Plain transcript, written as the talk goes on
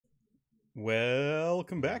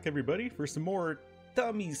Welcome back, everybody, for some more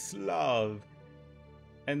Tomislav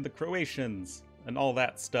and the Croatians and all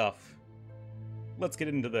that stuff. Let's get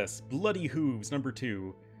into this. Bloody Hooves, number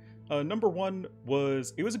 2. Number 1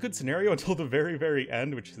 was... It was a good scenario until the very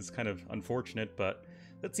end, which is kind of unfortunate, but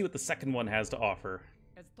let's see what the second one has to offer.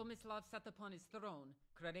 As Tomislav sat upon his throne,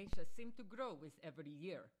 Croatia seemed to grow with every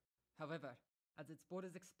year. However, as its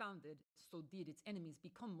borders expanded, so did its enemies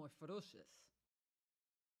become more ferocious.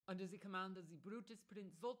 Under the command of the Brutus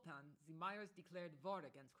Prince Zoltan, the Magyars declared war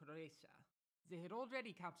against Croatia. They had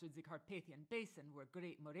already captured the Carpathian Basin where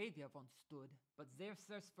Great Moravia once stood, but their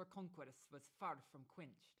thirst for conquest was far from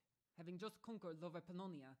quenched. Having just conquered Lower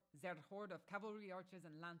Pannonia, their horde of cavalry archers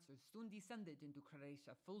and lancers soon descended into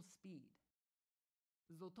Croatia full speed.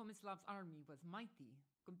 Though Tomislav's army was mighty,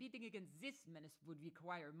 competing against this menace would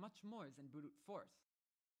require much more than brute force.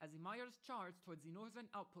 As the Magyars charged towards the northern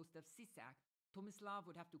outpost of Sisak, Tomislav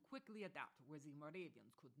would have to quickly adapt where the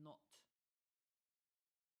Moravians could not.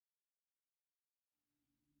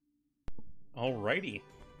 Alrighty.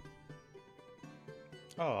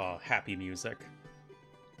 Oh, happy music.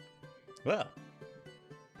 Well,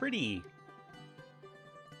 pretty.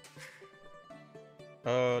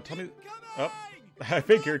 Tell me... Oh, I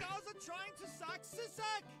figured.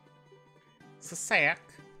 Sisak.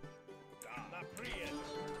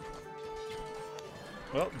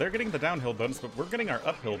 Well, they're getting the downhill bonus, but we're getting our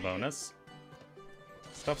uphill bonus.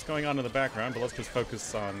 Stuff's going on in the background, but let's just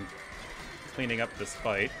focus on cleaning up this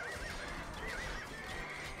fight.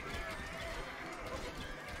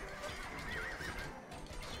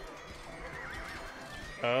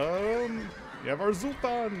 We have our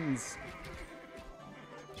Zultans!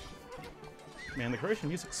 Man, the Croatian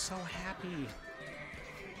music's so happy.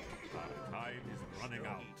 Our time is running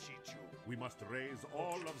out. We must raise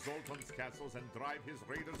all of Zoltan's castles and drive his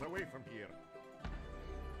raiders away from here.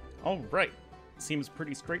 Alright. Seems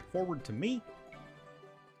pretty straightforward to me.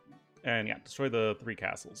 And yeah, destroy the 3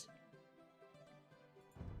 castles.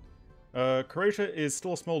 Croatia is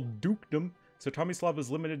still a small dukedom, so Tomislav is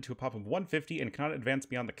limited to a pop of 150 and cannot advance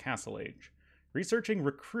beyond the castle age. Researching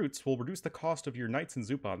recruits will reduce the cost of your knights and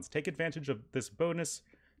Zupans. Take advantage of this bonus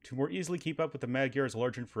to more easily keep up with the Magyars'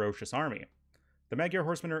 large and ferocious army. The Magyar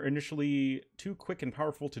horsemen are initially too quick and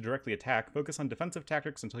powerful to directly attack. Focus on defensive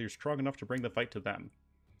tactics until you're strong enough to bring the fight to them.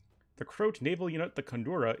 The Croat naval unit, the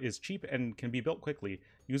Kondura, is cheap and can be built quickly.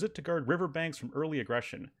 Use it to guard river banks from early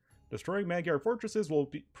aggression. Destroying Magyar fortresses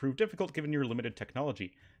will prove difficult given your limited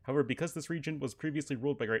technology. However, because this region was previously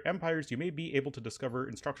ruled by great empires, you may be able to discover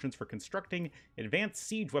instructions for constructing advanced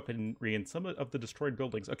siege weaponry in some of the destroyed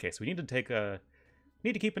buildings. Okay, so we need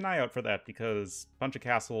to keep an eye out for that, because a bunch of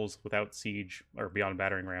castles without siege or beyond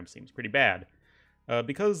battering rams seems pretty bad.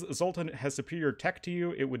 Because Zoltan has superior tech to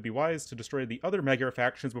you, it would be wise to destroy the other Magyar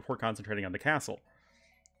factions before concentrating on the castle.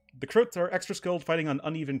 The Croats are extra skilled fighting on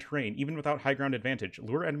uneven terrain, even without high ground advantage.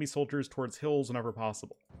 Lure enemy soldiers towards hills whenever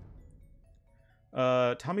possible.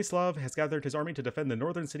 Tomislav has gathered his army to defend the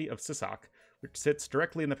northern city of Sisak, which sits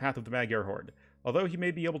directly in the path of the Magyar horde. Although he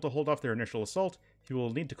may be able to hold off their initial assault, he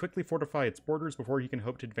will need to quickly fortify its borders before he can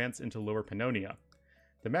hope to advance into Lower Pannonia.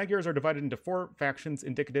 The Magyars are divided into 4 factions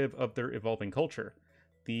indicative of their evolving culture.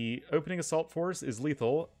 The opening assault force is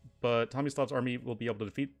lethal, but Tomislav's army will be able to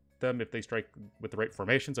defeat them if they strike with the right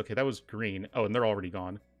formations. Okay, that was green. Oh, and they're already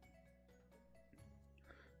gone.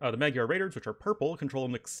 The Magyar Raiders, which are purple, control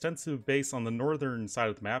an extensive base on the northern side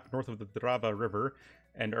of the map, north of the Drava River,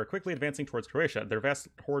 and are quickly advancing towards Croatia. Their vast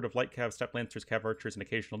horde of light cav, steppe lancers, cav archers, and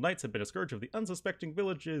occasional knights have been a scourge of the unsuspecting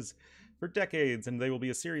villages for decades, and they will be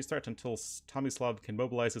a serious threat until Tomislav can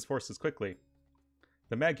mobilize his forces quickly.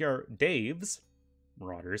 The Magyar Daves,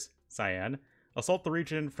 marauders, Cyan, assault the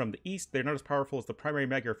region from the east. They're not as powerful as the primary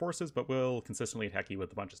Magyar forces, but will consistently attack you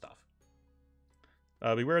with a bunch of stuff.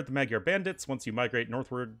 Beware of the Magyar bandits. Once you migrate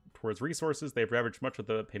northward towards resources, they've ravaged much of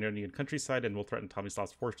the Pannonian countryside and will threaten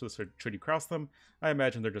Tomislav's forces should you cross them. I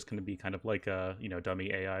imagine they're just going to be kind of like,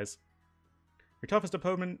 dummy AIs. Your toughest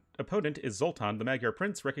opponent is Zoltan, the Magyar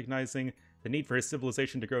prince. Recognizing the need for his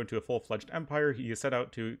civilization to grow into a full-fledged empire, he has set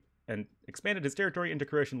out to and expanded his territory into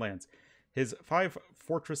Croatian lands. His 5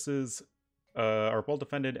 fortresses are well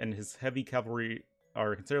defended, and his heavy cavalry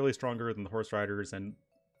are considerably stronger than the horse riders and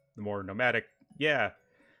the more nomadic. Yeah,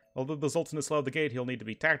 although the Zoltan is slow at the gate, he'll need to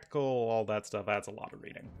be tactical, all that stuff. That's a lot of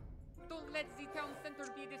reading. Don't let the town center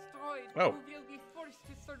be destroyed. Oh. You will be forced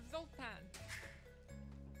to serve Zoltan.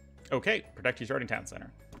 Okay, protect your starting town center.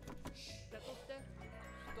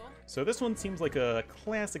 So this one seems like a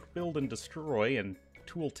classic build and destroy, and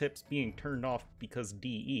tooltips being turned off because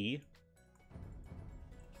DE.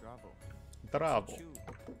 Bravo.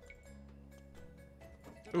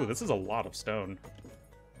 Ooh, this is a lot of stone.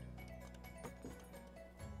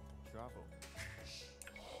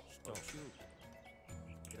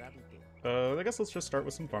 I guess let's just start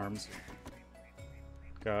with some farms.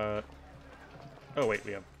 Got... Oh wait,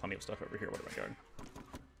 we have plenty of stuff over here. What am I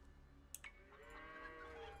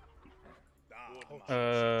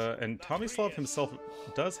going? And Tomislav himself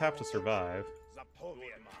does have to survive.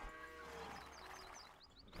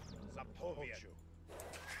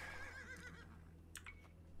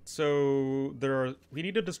 So we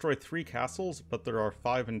need to destroy 3 castles, but there are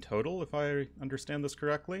 5 in total, if I understand this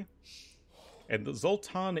correctly. And the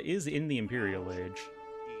Zoltan is in the Imperial Age.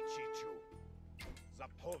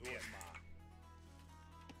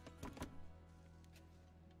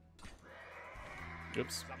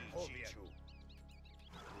 Oops.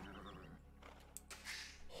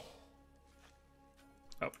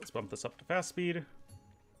 Oh, let's bump this up to fast speed.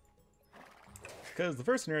 Because the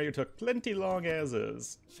first scenario took plenty long as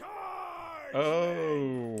is.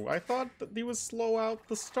 Oh, I thought that he was slow out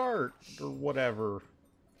the start, or whatever.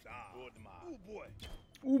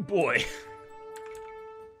 Ooh boy.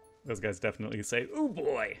 Those guys definitely say, ooh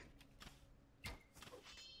boy.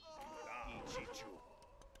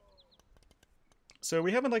 So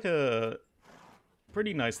we have like a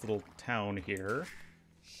pretty nice little town here.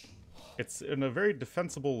 It's in a very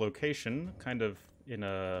defensible location, kind of in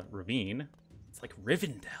a ravine. It's like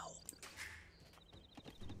Rivendell.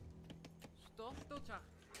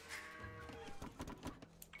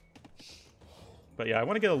 But yeah, I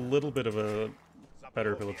want to get a little bit of a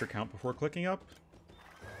better villager count before clicking up.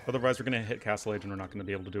 Otherwise, we're going to hit Castle Age and we're not going to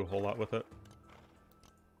be able to do a whole lot with it.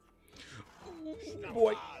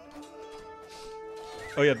 Boy.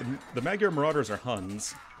 Oh yeah, the Magyar Marauders are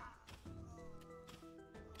Huns.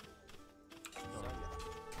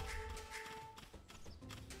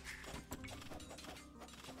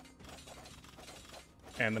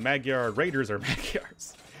 And the Magyar Raiders are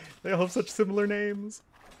Magyars. They all have such similar names.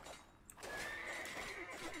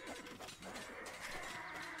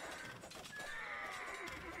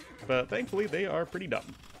 But thankfully, they are pretty dumb.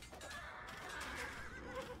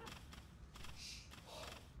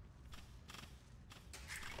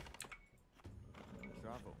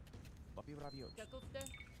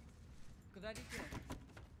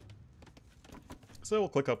 So we'll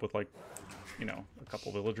click up with, like, you know, a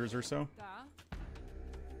couple villagers or so.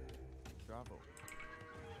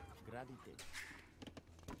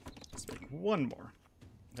 Let's make one more,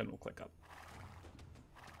 then we'll click up.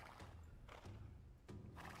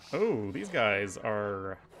 Oh, these guys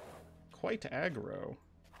are quite aggro.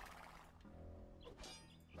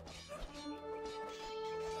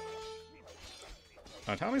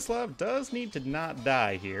 Now, Tomislav does need to not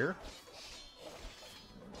die here.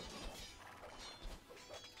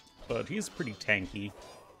 But he's pretty tanky.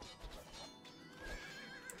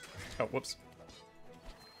 Oh, whoops.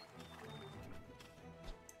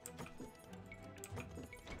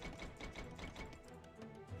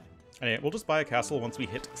 Anyway, we'll just buy a castle once we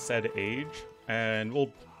hit said age, and we'll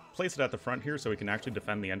place it at the front here so we can actually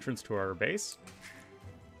defend the entrance to our base.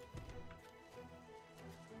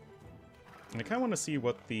 And I kind of want to see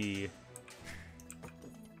what the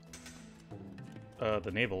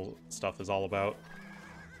naval stuff is all about.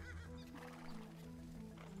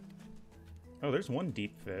 Oh, there's 1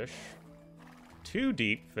 deep fish. 2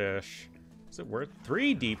 deep fish. Is it worth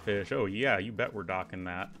 3 deep fish? Oh yeah, you bet we're docking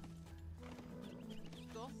that.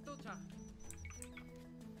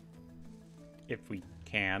 If we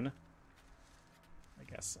can. I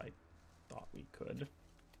guess I thought we could.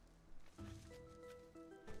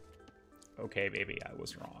 Okay, maybe I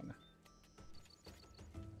was wrong.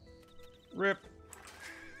 RIP.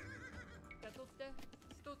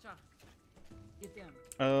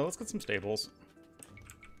 Let's get some stables.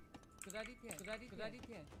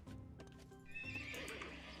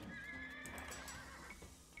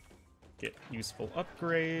 Get useful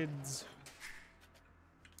upgrades.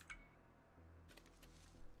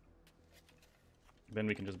 Then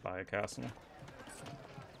we can just buy a castle.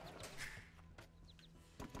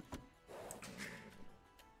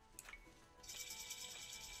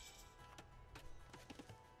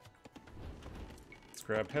 Let's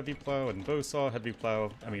grab heavy plow and bow saw. Heavy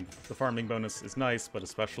plow, I mean, the farming bonus is nice, but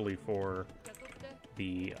especially for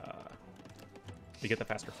the, we get the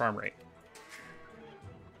faster farm rate.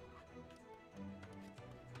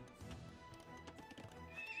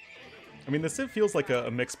 I mean, the Civ feels like a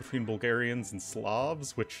mix between Bulgarians and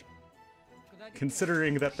Slavs, which,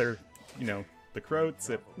 considering that they're, you know, the Croats,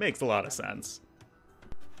 it makes a lot of sense.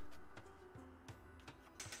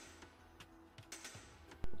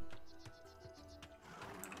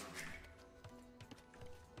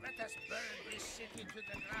 Let us burn this city to the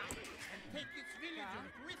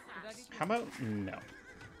How about no?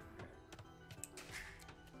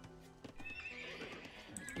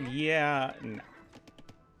 Yeah, no.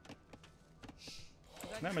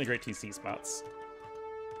 Not many great TC spots.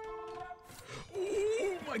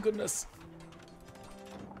 Oh my goodness!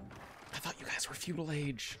 I thought you guys were feudal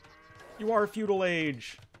age. You are feudal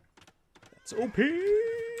age. That's OP.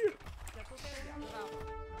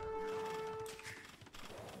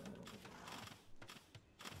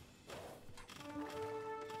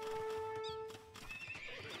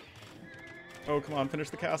 Oh, come on, finish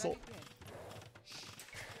the castle.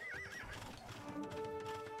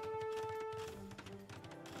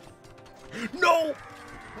 No!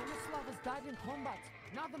 Tomislav has died in combat.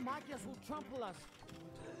 Now the Magyars will trample us.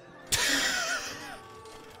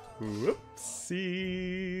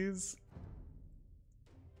 Whoopsies.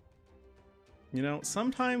 You know,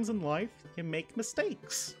 sometimes in life, you make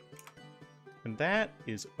mistakes. And that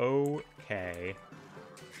is okay.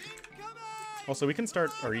 Also, we can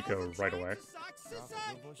start our eco right away.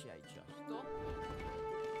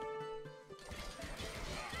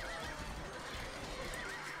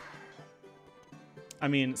 I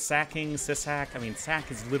mean, sacking, Sisak, I mean, sack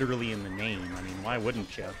is literally in the name. I mean, why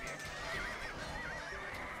wouldn't you? Our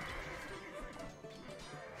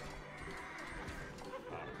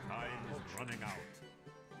time is running out.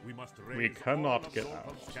 We must raise We cannot all of get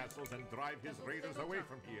Zoltan's out. castles and drive his raiders away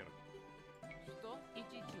from here.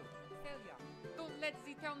 Don't let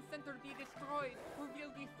the town center be destroyed, or we'll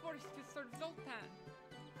be forced to serve Zoltan.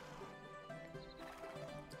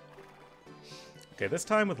 Okay, this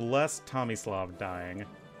time with less Tomislav dying.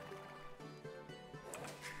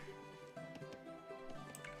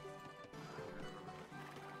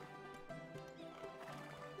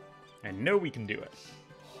 I know we can do it.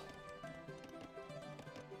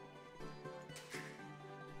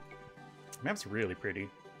 The map's really pretty.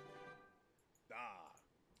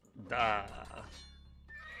 Da.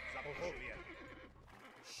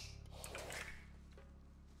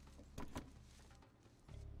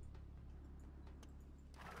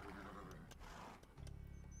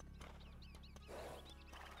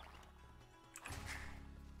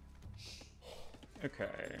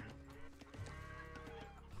 Okay.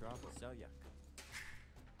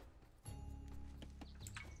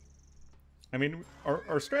 I mean,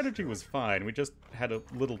 our strategy was fine. We just had a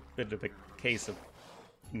little bit of a case of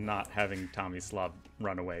not having Tomislav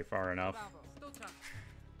run away far enough.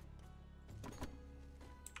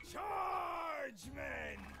 Charge,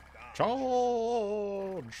 men!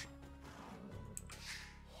 Charge!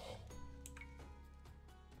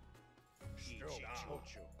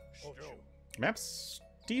 Map's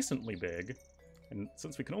decently big, and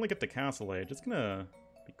since we can only get to Castle Age, it's gonna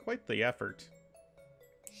be quite the effort.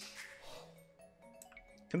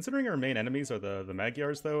 Considering our main enemies are the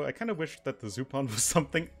Magyars, though, I kind of wish that the Zupan was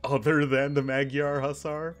something other than the Magyar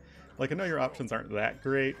Hussar. Like, I know your options aren't that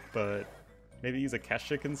great, but maybe use a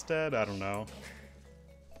Keshik instead? I don't know.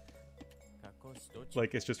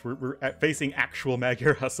 Like, it's just, we're facing actual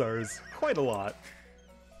Magyar Hussars quite a lot.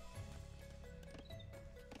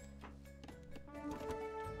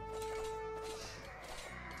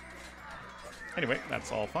 Anyway,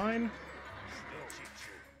 that's all fine.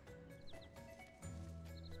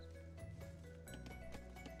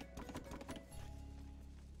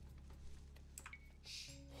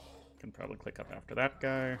 Can probably click up after that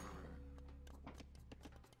guy.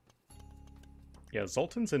 Yeah,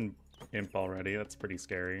 Zoltan's in Imp already. That's pretty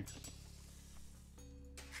scary.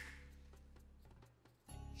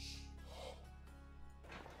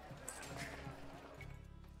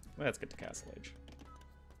 Let's get to Castle Age.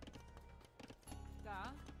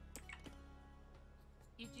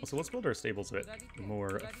 So let's build our stables a bit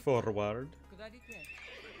more forward.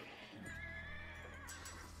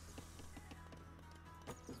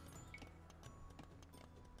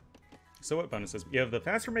 So what bonuses? You have the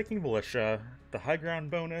faster making militia, the high ground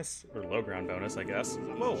bonus, or low ground bonus, I guess.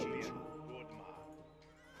 Whoa!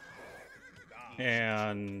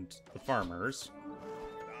 And the farmers.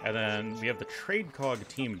 And then we have the trade cog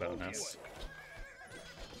team bonus.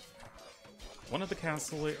 One of the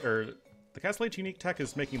Castle Age unique tech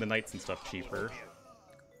is making the knights and stuff cheaper.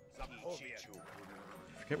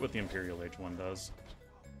 Forget what the Imperial Age one does.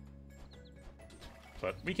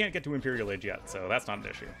 But we can't get to Imperial Age yet, so that's not an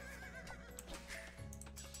issue.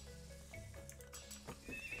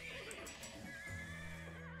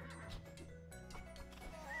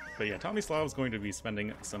 But yeah, Tomislav's going to be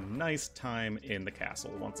spending some nice time in the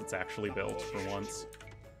castle once it's actually built for once.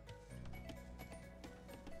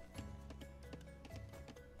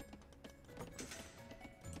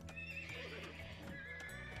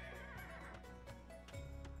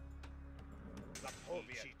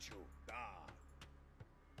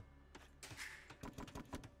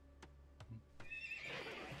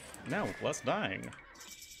 Now, less dying.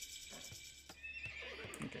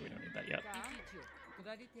 Okay, we don't need that yet.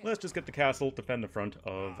 Let's just get the castle, defend the front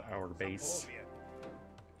of our base.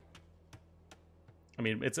 I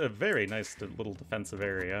mean, it's a very nice little defensive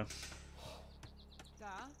area.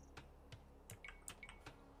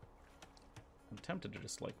 I'm tempted to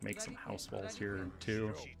just, like, make some house walls here,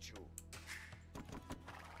 too.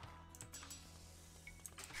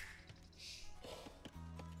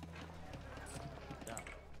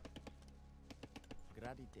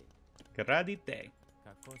 Gradite.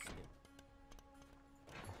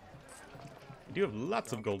 We do have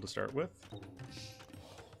lots of gold to start with.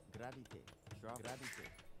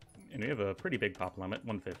 And we have a pretty big pop limit,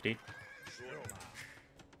 150.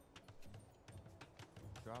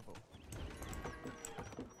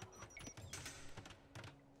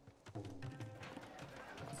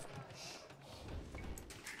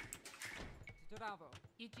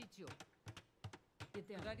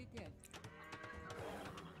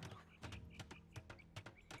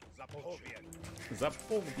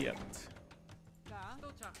 Zapoviet.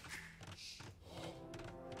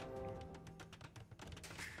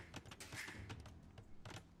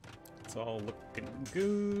 It's all looking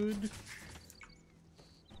good.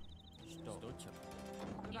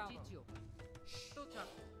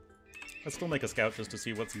 Let's still make a scout just to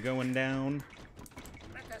see what's going down.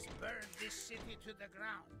 Let us burn this city to the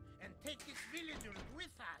ground and take its villagers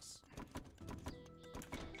with us.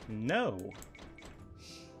 No.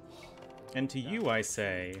 And to you I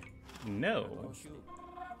say, no.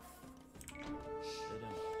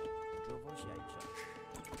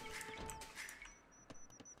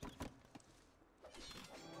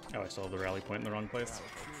 Oh, I still have the rally point in the wrong place.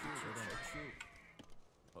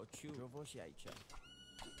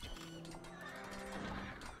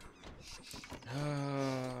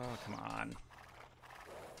 Oh, come on.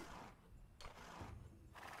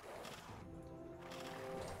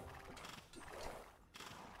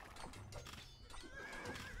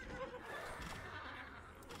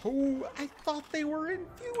 Oh, I thought they were in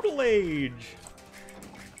feudal age.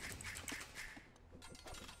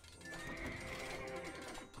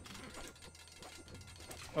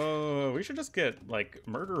 We should just get, like,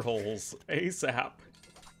 murder holes ASAP.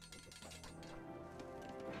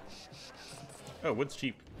 Oh, wood's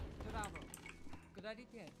cheap.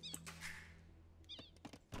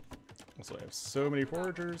 Also, I have so many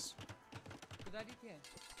foragers.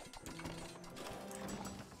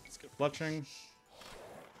 Let's get fletching.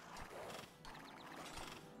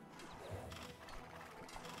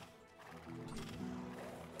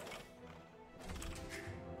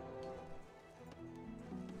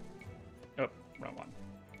 Oh, wrong one.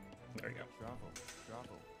 There we go.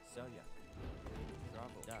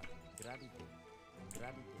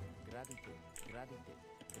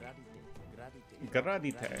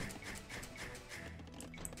 Gradite.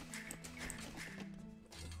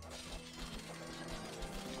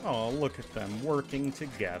 Oh, look at them working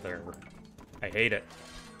together. I hate it.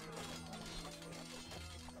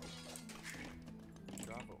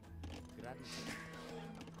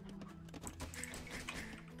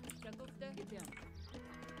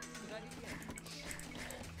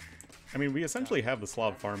 I mean, we essentially have the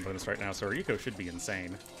Slav farm bonus right now, so our eco should be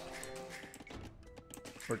insane.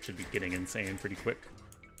 Or it should be getting insane pretty quick.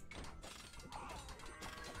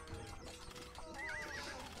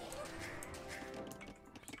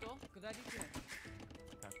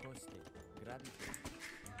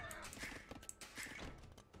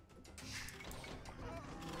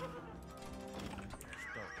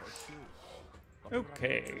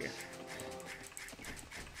 Okay.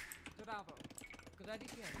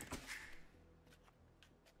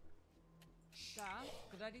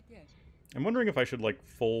 I'm wondering if I should, like,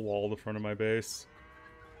 full wall the front of my base.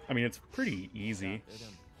 I mean, it's pretty easy.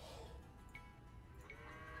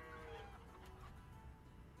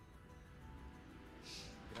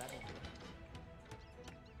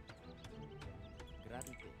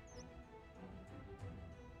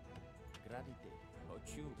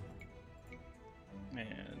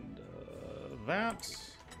 And that,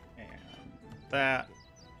 and that.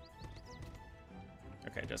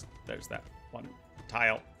 Okay, just, there's that one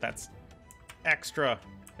tile. That's extra.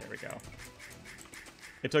 There we go.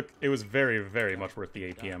 It was very, very much worth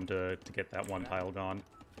the APM to get that one tile gone.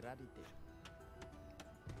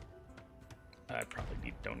 I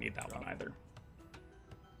probably don't need that one either.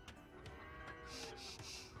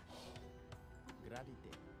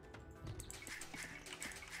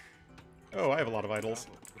 Oh, I have a lot of idols.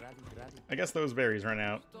 I guess those berries ran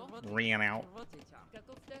out.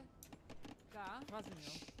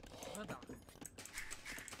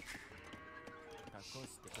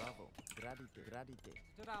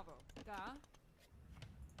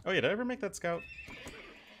 Oh yeah, did I ever make that scout?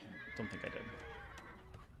 Don't think I did.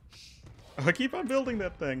 Oh, I keep on building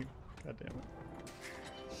that thing. God damn it.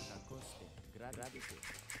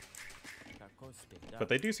 But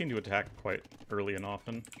they do seem to attack quite early and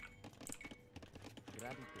often.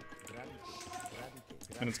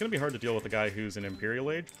 And it's going to be hard to deal with a guy who's in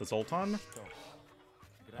Imperial Age, the Zoltan,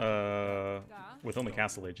 with only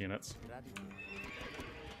Castle Age units.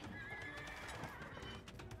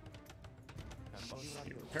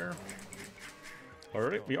 Repair.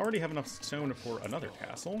 Alright, we already have enough stone for another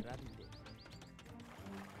castle.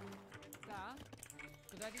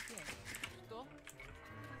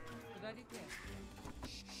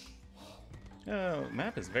 Oh,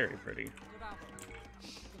 map is very pretty.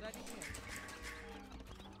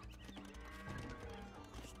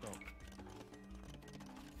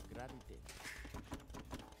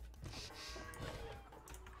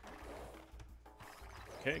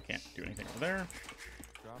 Okay, can't do anything over there.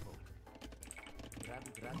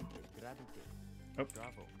 Oh,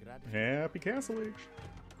 happy Castle Age.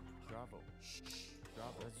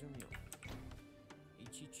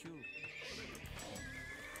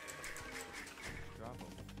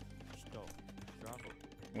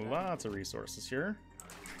 Lots of resources here.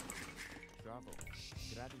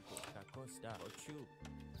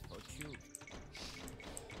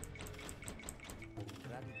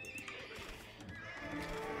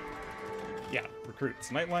 Yeah, recruits.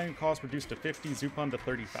 Nightline cost reduced to 50, Zupan to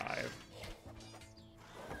 35.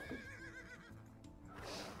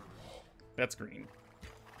 That's green.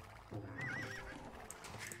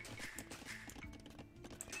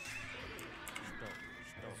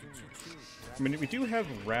 I mean, we do have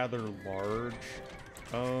rather large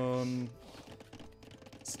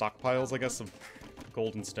stockpiles, I guess, of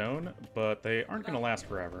gold and stone, but they aren't going to last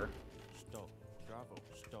forever.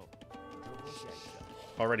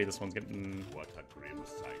 Already this one's getting... What a grim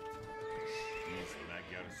sight. These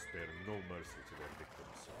Magyars spare no mercy to their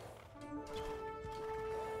victims.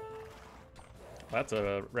 That's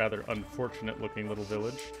a rather unfortunate looking little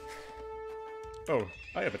village. Oh,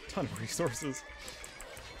 I have a ton of resources.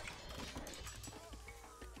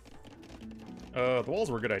 The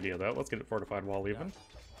walls were a good idea, though. Let's get it fortified wall even.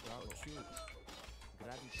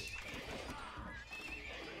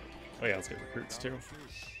 Oh yeah, let's get recruits too.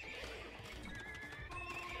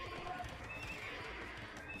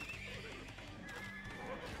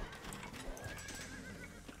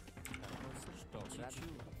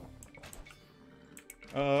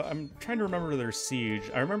 I'm trying to remember their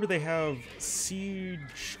siege. I remember they have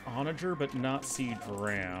siege onager, but not siege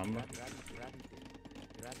ram.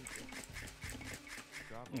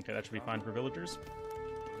 Okay, that should be fine for villagers.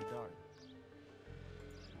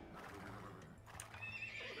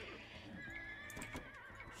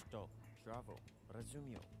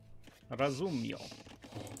 Razumio.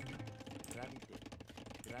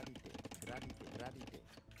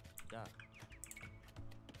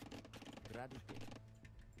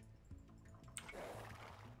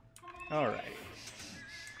 Alright.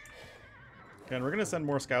 And we're gonna send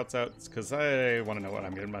more scouts out, because I want to know what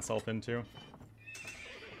I'm getting myself into.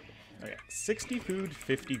 Oh yeah, 60 food,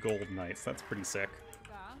 50 gold knights. That's pretty sick.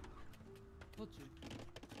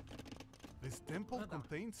 This temple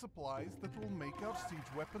contains supplies that will make our siege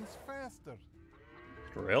weapons faster.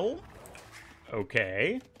 Drill?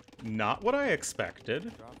 Okay. Not what I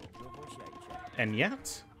expected. And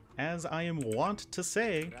yet, as I am wont to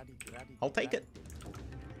say, I'll take it.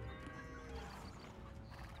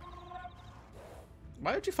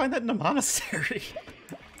 Why would you find that in a monastery?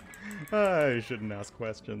 I shouldn't ask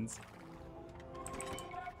questions.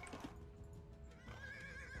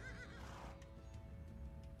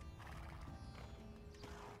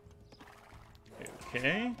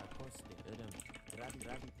 Okay.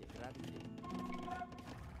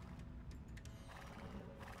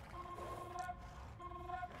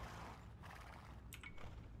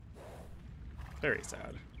 Very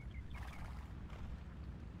sad.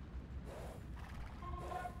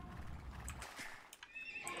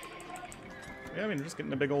 Yeah, I mean, we're just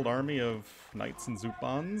getting a big old army of knights and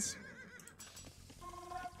Zupans.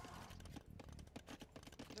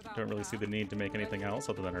 Don't really see the need to make anything else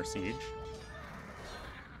other than our siege.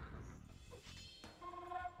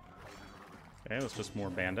 Okay, that's just more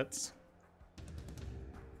bandits.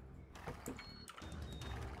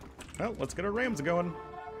 Well, let's get our rams going.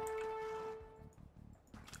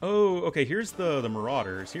 Oh, okay, here's the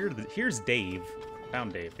marauders. Here's Dave.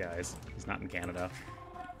 Found Dave, guys. He's not in Canada.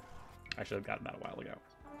 I should have gotten that a while ago.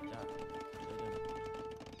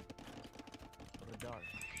 Magyars.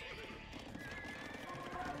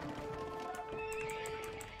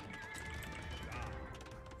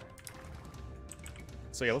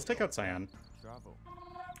 So yeah, let's take out Cyan. Bravo.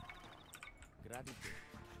 Gratitude.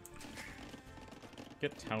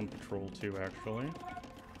 Get town patrol too, actually.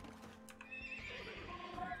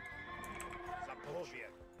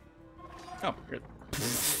 Oh, good.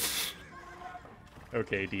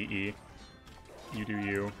 Okay, DE. You do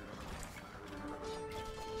you.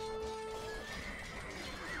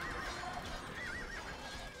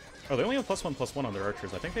 Oh, they only have +1/+1 on their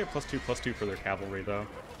archers. I think they have +2/+2 for their cavalry, though.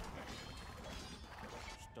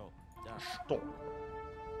 Stop. Da. Stop.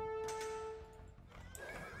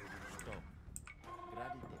 Stop.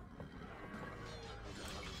 Gratitude.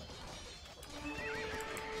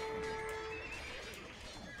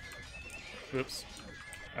 Oops.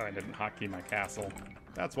 Oh, I didn't hotkey my castle.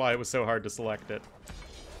 That's why it was so hard to select it.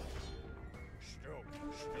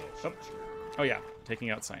 Oh, oh yeah, taking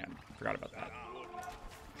out Cyan. Forgot about that.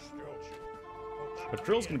 But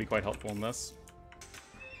drill's going to be quite helpful in this.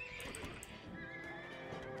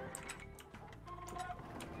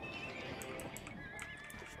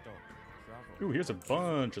 Stop. Bravo. Ooh, here's a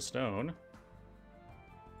bunch of stone.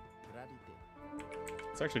 Gratitude.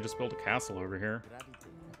 Let's actually just build a castle over here. Gratitude.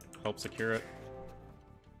 Help secure it.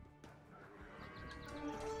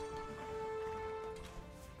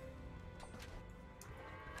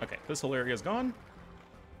 Okay, this whole area is gone.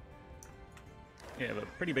 We have a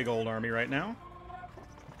pretty big old army right now.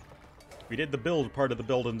 We did the build part of the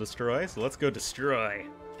build and destroy, so let's go destroy.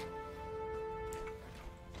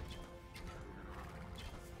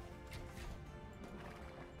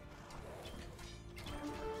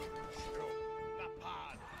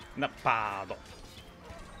 Napado.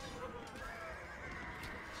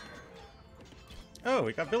 Oh,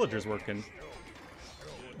 we got villagers working.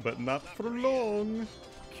 But not for long.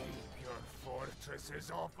 Keep your fortresses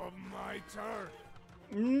off of my turf.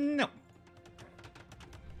 No.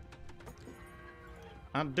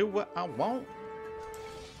 I do what I want.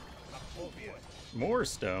 More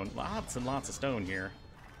stone. Lots and lots of stone here.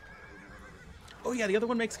 Oh yeah, the other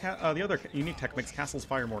one makes the other unique tech makes castles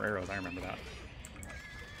fire more arrows. I remember that.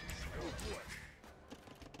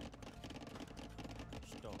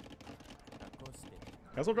 Stop. Acoste.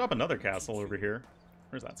 Guys, we'll drop another castle over here.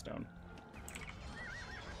 Where's that stone?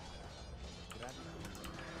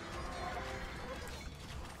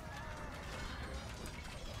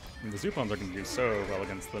 And the Zupons are going to do so well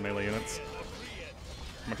against the melee units.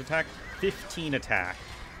 How much attack? 15 attack.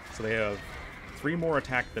 So they have 3 more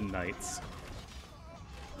attack than knights.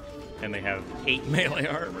 And they have 8 melee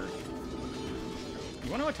armor.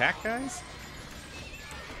 You want to attack, guys?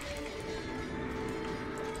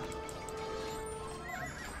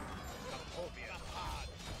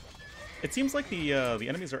 It seems like the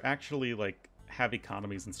enemies are actually, like, have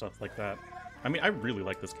economies and stuff like that. I mean, I really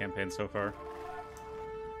like this campaign so far.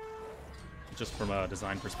 Just from a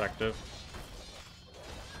design perspective.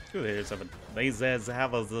 Ooh, they have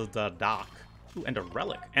a dock. Ooh, and a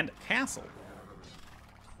relic. And a castle.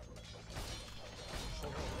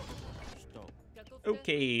 Stop.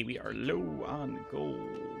 Okay, we are low on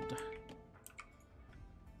gold.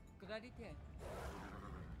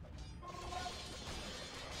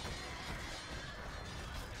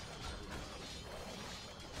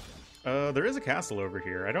 There is a castle over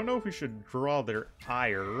here. I don't know if we should draw their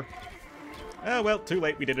ire. Oh, well, too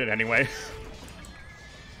late. We did it anyway.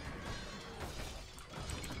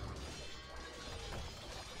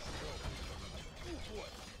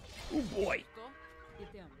 Oh boy.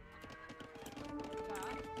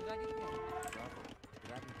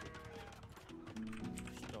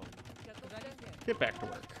 Get back to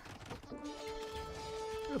work.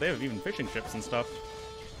 Oh, they have even fishing ships and stuff.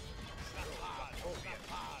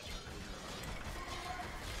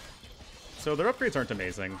 So their upgrades aren't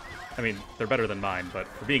amazing. I mean, they're better than mine, but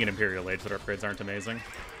for being an Imperial Age, their upgrades aren't amazing.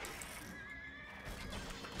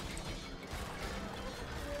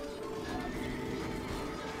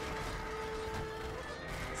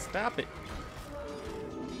 Stop it.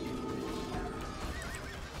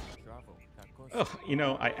 Oh, you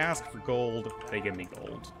know, I asked for gold, they give me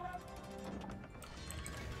gold.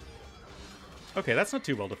 Okay, that's not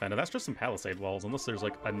too well defended. That's just some palisade walls, unless there's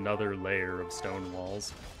like another layer of stone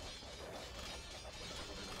walls.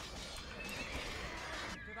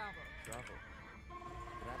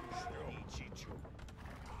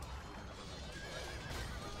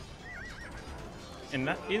 And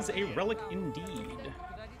that is a relic indeed.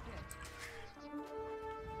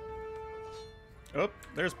 Oh,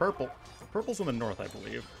 there's purple. Purple's in the north, I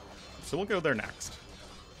believe. So we'll go there next.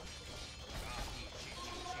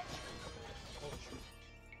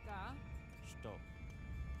 Stop.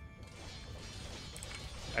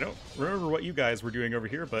 I don't remember what you guys were doing over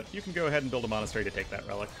here, but you can go ahead and build a monastery to take that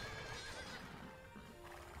relic.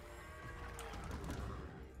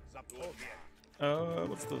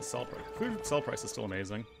 What's the sell price? Food sell price is still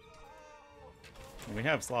amazing. And we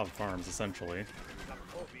have Slav farms, essentially.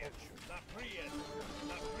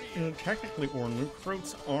 Technically, Ornlu,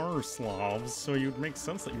 Croats are Slavs, so you'd make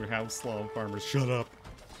sense that you would have Slav farmers. Shut up!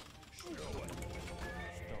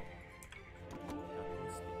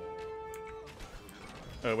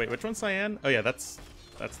 Oh, wait, which one's Cyan? Oh yeah, that's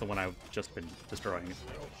the one I've just been destroying.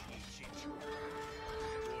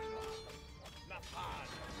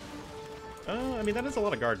 I mean, that is a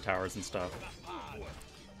lot of guard towers and stuff.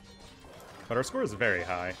 But our score is very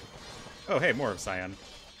high. Oh, hey, more of Cyan.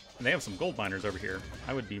 And they have some gold miners over here.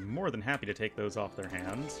 I would be more than happy to take those off their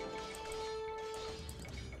hands.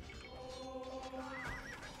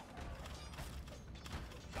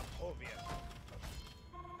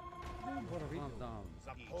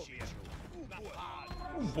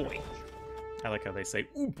 Ooh boy. I like how they say,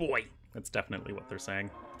 ooh boy. That's definitely what they're saying.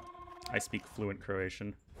 I speak fluent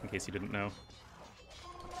Croatian, in case you didn't know.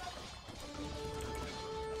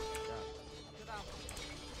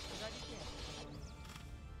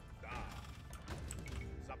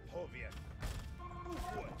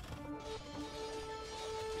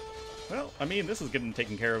 Well, I mean, this is getting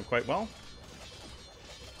taken care of quite well.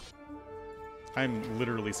 I'm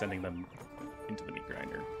literally sending them into the meat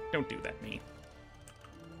grinder. Don't do that, me.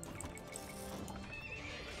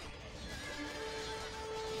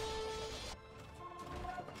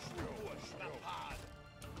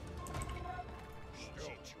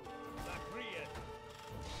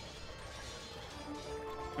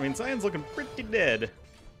 I mean, Cyan's looking pretty dead.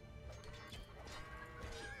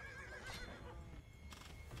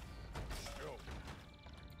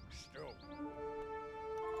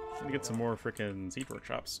 Should get some more frickin' siege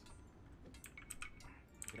workshops.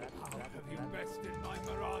 How have you bested my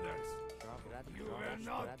marauders? You will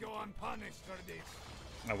not go unpunished for this.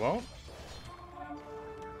 I won't?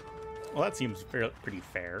 Well, that seems pretty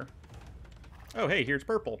fair. Oh, hey, here's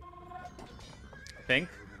purple. I think.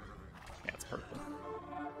 Yeah, it's purple.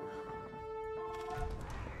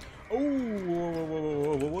 Oh, whoa, whoa,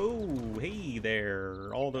 whoa, whoa, whoa. Hey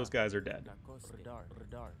there. All those guys are dead.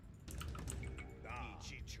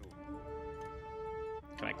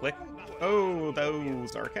 Can I click? Oh,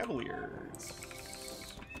 those are cavaliers.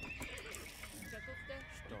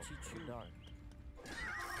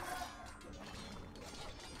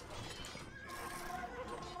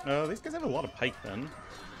 These guys have a lot of pike then.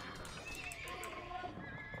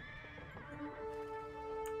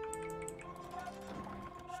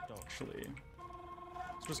 Actually,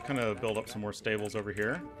 let's just kind of build up some more stables over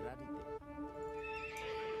here.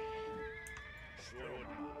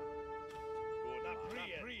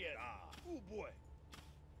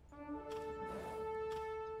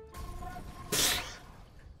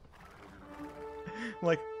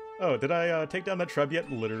 Like, oh, did I take down that shrub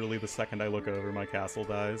yet? Literally the second I look over, my castle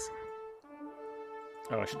dies.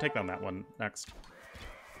 Oh, I should take down that one next.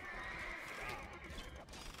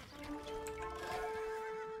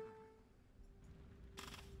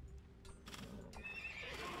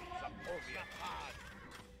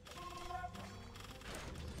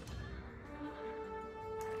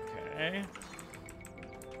 Okay.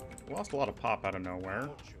 Lost a lot of pop out of nowhere.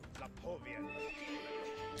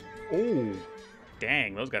 Oh,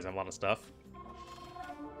 dang, those guys have a lot of stuff.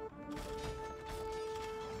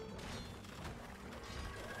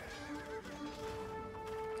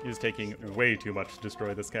 He's taking way too much to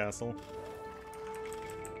destroy this castle.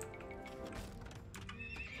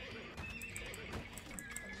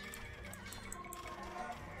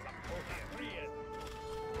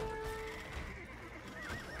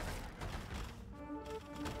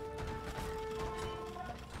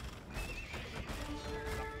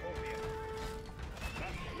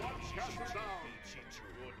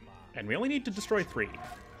 And we only need to destroy 3.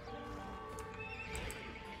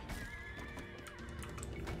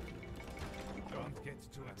 Don't get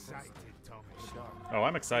too excited, Tomislav. Oh,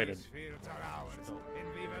 I'm excited. These fields are ours, and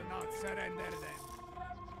we will not surrender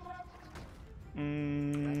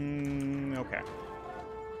them. Okay.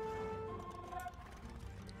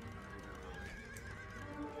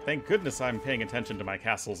 Thank goodness I'm paying attention to my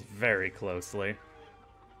castles very closely.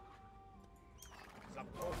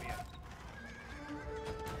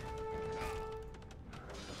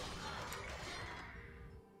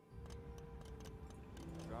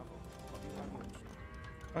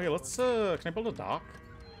 Oh yeah, let's, can I build a dock?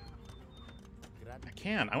 I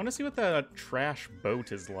can. I want to see what the trash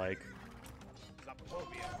boat is like.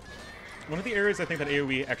 One of the areas I think that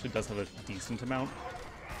AoE actually does have a decent amount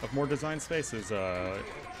of more design space is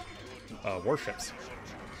warships.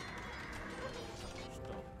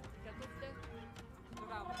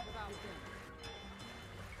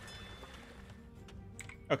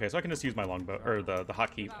 Okay, so I can just use my longbow, or the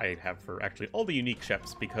hotkey I have for actually all the unique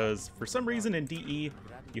ships, because for some reason in DE,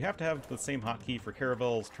 you have to have the same hotkey for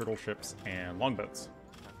caravels, turtle ships, and longboats.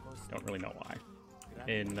 Don't really know why.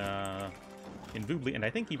 In Voobly, and I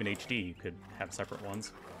think even HD, you could have separate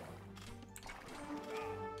ones.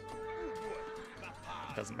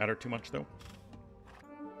 Doesn't matter too much, though.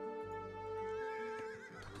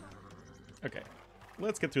 Okay,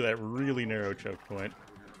 let's get through that really narrow choke point.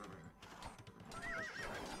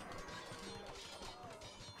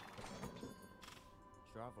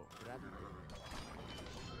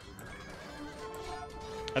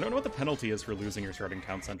 I don't know what the penalty is for losing your starting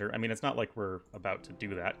town center. I mean, it's not like we're about to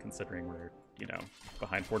do that, considering we're, you know,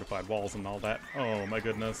 behind fortified walls and all that. Oh my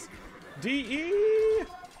goodness. DE!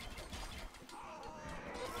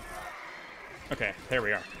 Okay, there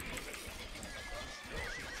we are.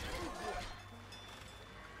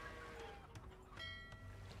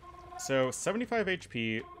 So, 75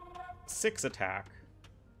 HP, 6 attack.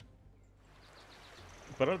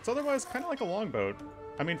 But it's otherwise kind of like a longboat.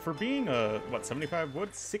 I mean, for being a, what, 75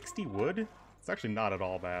 wood? 60 wood? It's actually not at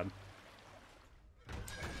all bad.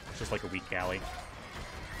 It's just like a weak galley.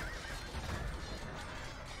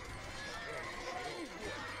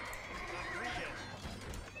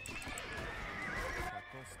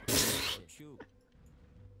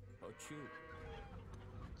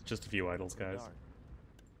 Just a few idols, guys.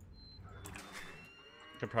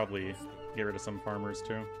 Could probably get rid of some farmers,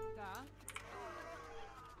 too.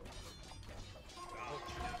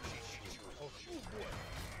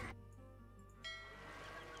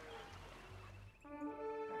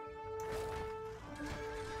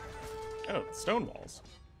 Oh, stone walls.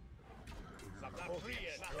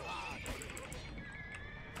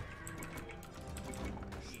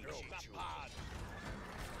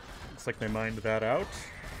 Looks like they mined that out.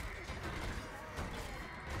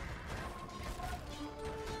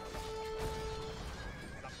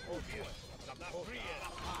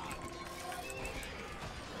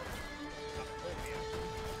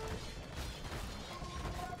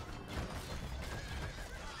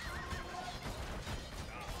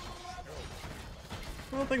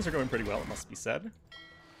 Well, things are going pretty well, it must be said.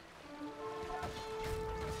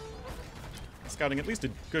 Scouting at least a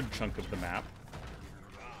good chunk of the map.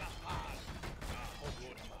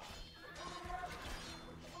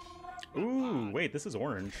 Ooh, wait, this is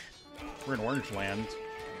orange. We're in orange land.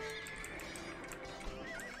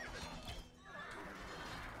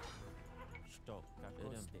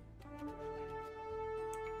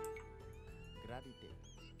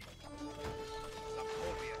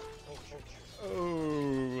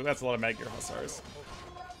 Oh, that's a lot of Magyar Hussars.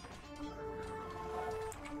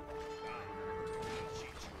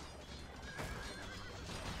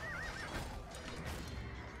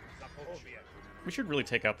 We should really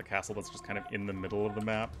take out the castle that's just kind of in the middle of the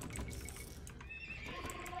map.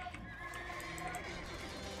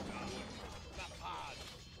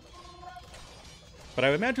 But I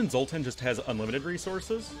would imagine Zoltan just has unlimited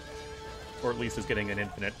resources, or at least is getting an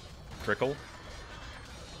infinite trickle.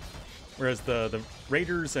 Whereas the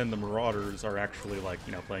Raiders and the Marauders are actually, like,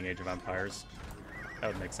 you know, playing Age of Empires. That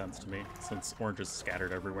would make sense to me, since orange is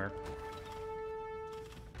scattered everywhere.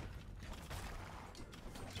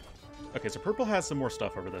 Okay, so purple has some more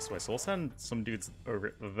stuff over this way, so we'll send some dudes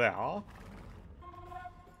over there.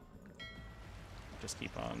 Just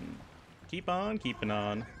keep on keeping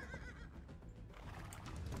on.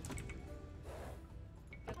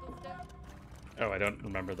 Oh, I don't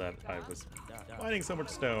remember that I was mining so much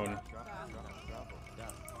stone.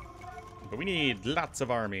 But we need lots of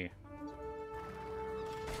army.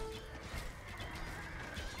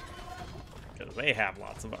 Because they have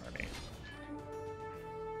lots of army.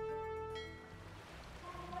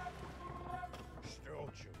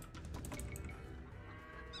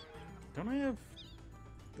 Don't I have...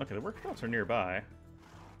 Okay, the workshops are nearby.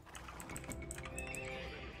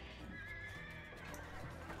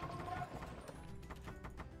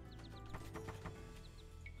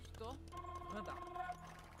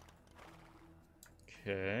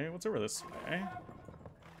 Okay, what's over this way?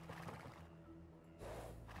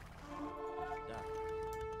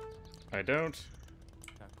 I don't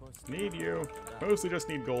need you. Mostly just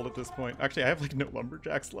need gold at this point. Actually, I have like no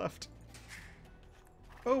lumberjacks left.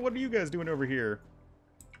 Oh, what are you guys doing over here?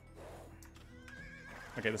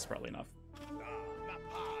 Okay, this is probably enough.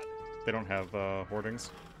 They don't have hoardings.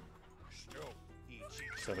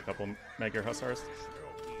 Just have a couple Magyar Hussars.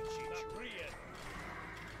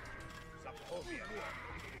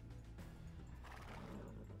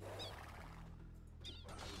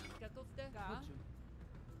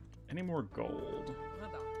 Any more gold?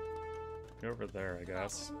 Go over there, I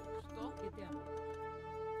guess.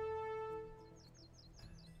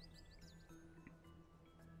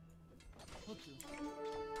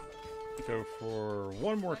 Go for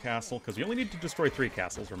one more castle, because we only need to destroy 3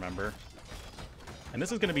 castles, remember? And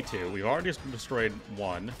this is going to be 2. We've already destroyed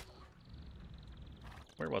 1.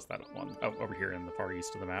 Where was that one? Oh, over here in the far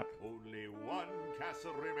east of the map. Only 1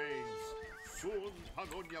 castle remains. Soon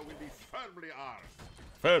Pannonia will be firmly ours.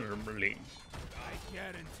 Firmly. I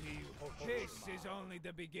guarantee you, this is only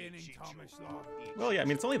the beginning, Tomislav. Well, yeah, I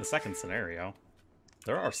mean, it's only the second scenario.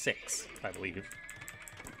 There are 6, I believe.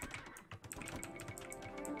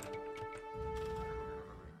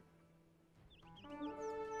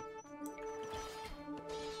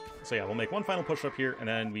 So yeah, we'll make one final push up here, and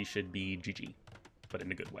then we should be GG. But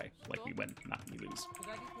in a good way. Like, we win, not we lose.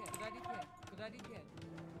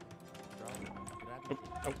 Oh,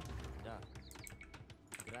 oh.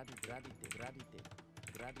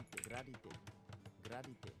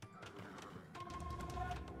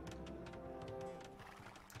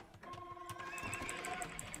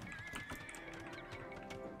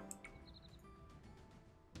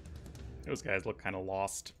 Those guys look kind of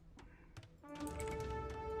lost.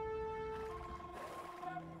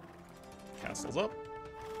 Castle's up.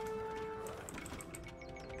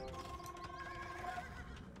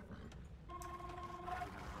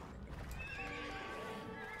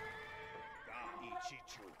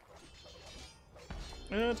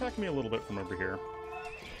 Attack me a little bit from over here.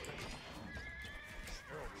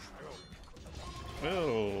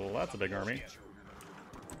 Oh, that's a big army.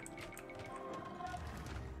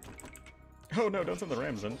 Oh no, don't send the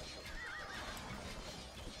rams in.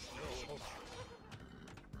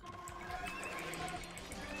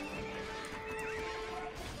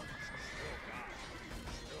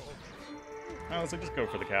 Oh, so just go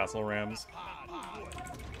for the castle rams.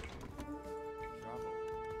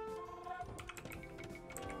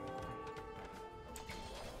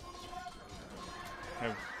 I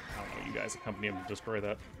don't know, you guys accompany him to destroy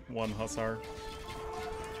that one hussar.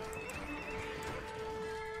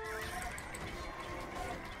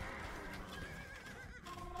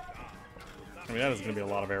 I mean, that is going to be a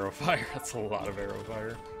lot of arrow fire. That's a lot of arrow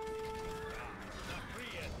fire.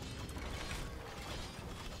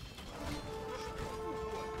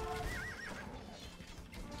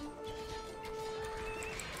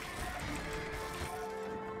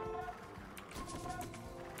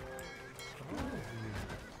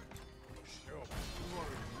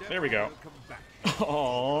 There we go.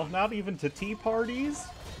 Oh, not even to tea parties?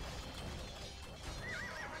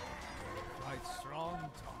 Quite strong,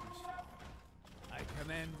 Tomislav. I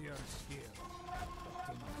commend your skill.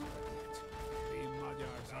 Do not forget, we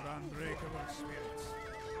Magyars are unbreakable spirits.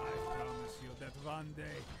 I promise you that one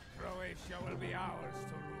day, Croatia will be ours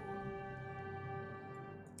to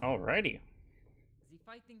rule. Alrighty. The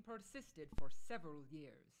fighting persisted for several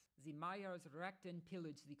years. The Magyars wrecked and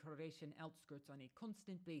pillaged the Croatian outskirts on a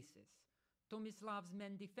constant basis. Tomislav's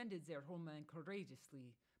men defended their homeland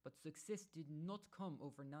courageously, but success did not come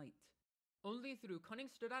overnight. Only through cunning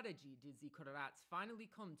strategy did the Croats finally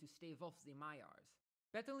come to stave off the Magyars.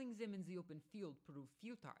 Battling them in the open field proved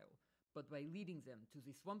futile, but by leading them to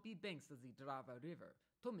the swampy banks of the Drava River,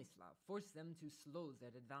 Tomislav forced them to slow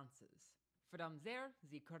their advances. From there,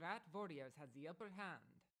 the Croat warriors had the upper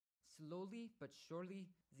hand. Slowly but surely,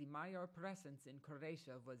 the Magyar presence in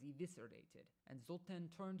Croatia was eviscerated, and Zoltan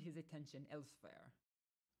turned his attention elsewhere.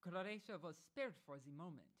 Croatia was spared for the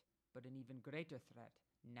moment, but an even greater threat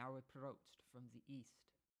now approached from the east.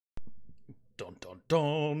 Dun dun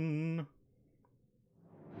dun!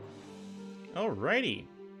 Alrighty.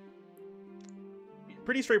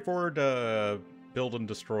 Pretty straightforward build and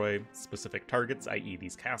destroy specific targets, i.e.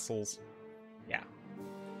 these castles. Yeah.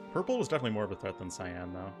 Purple was definitely more of a threat than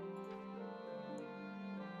cyan, though.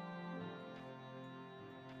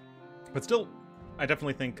 But still, I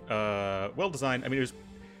definitely think well-designed. I mean, it was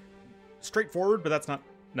straightforward, but that's not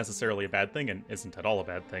necessarily a bad thing, and isn't at all a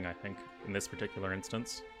bad thing, I think, in this particular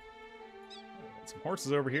instance. Some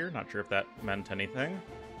horses over here. Not sure if that meant anything.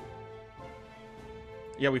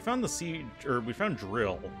 Yeah, we found the siege, or we found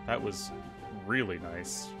drill. That was really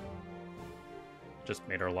nice. Just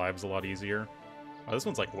made our lives a lot easier. Oh, this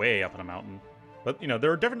one's like way up on a mountain. But, you know, there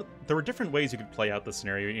were different ways you could play out the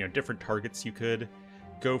scenario, you know, different targets you could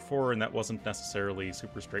go for, and that wasn't necessarily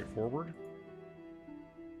super straightforward.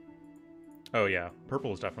 Oh yeah,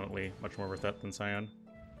 purple is definitely much more worth it than cyan.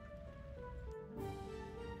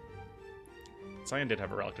 Cyan did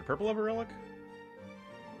have a relic. Did purple have a relic?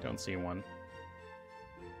 Don't see one.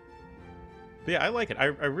 But yeah, I like it. I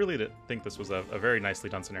really did think this was a very nicely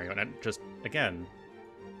done scenario. And it just, again,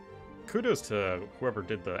 kudos to whoever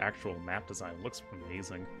did the actual map design. It looks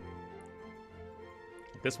amazing.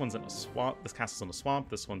 This one's in a swamp. This castle's in a swamp.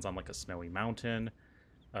 This one's on like a snowy mountain.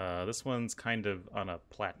 This one's kind of on a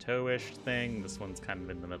plateau-ish thing. This one's kind of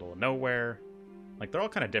in the middle of nowhere. Like, they're all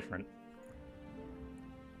kind of different.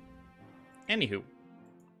 Anywho,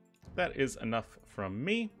 that is enough from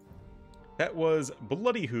me. That was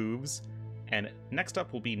Bloody Hooves, and next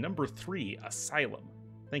up will be number 3, Asylum.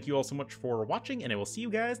 Thank you all so much for watching, and I will see you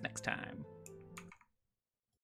guys next time.